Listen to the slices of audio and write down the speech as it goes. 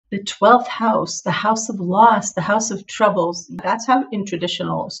The 12th house, the house of loss, the house of troubles. That's how in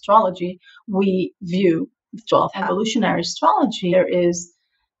traditional astrology we view the 12th house. Evolutionary astrology, there is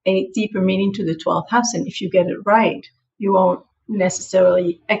a deeper meaning to the 12th house. And if you get it right, you won't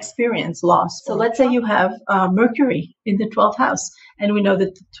necessarily experience loss. So let's say you have Mercury in the 12th house, and we know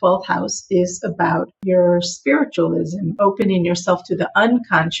that the 12th house is about your spiritualism, opening yourself to the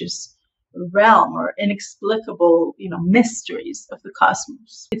unconscious realm or inexplicable, mysteries of the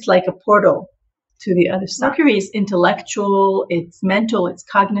cosmos. It's like a portal to the other side. Mercury is intellectual, it's mental, it's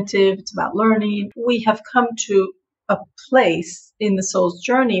cognitive, it's about learning. We have come to a place in the soul's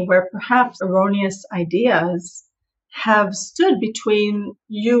journey where perhaps erroneous ideas have stood between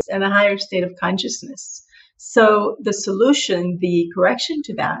you and a higher state of consciousness. So the solution, the correction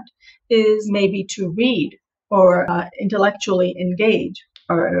to that is maybe to read or intellectually engage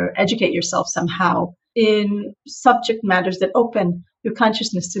or educate yourself somehow in subject matters that open your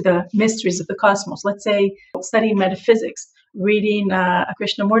consciousness to the mysteries of the cosmos. Let's say studying metaphysics, reading a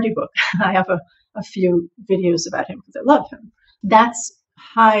Krishnamurti book. I have a few videos about him because I love him. That's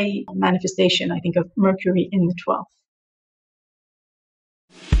high manifestation, I think, of Mercury in the 12th.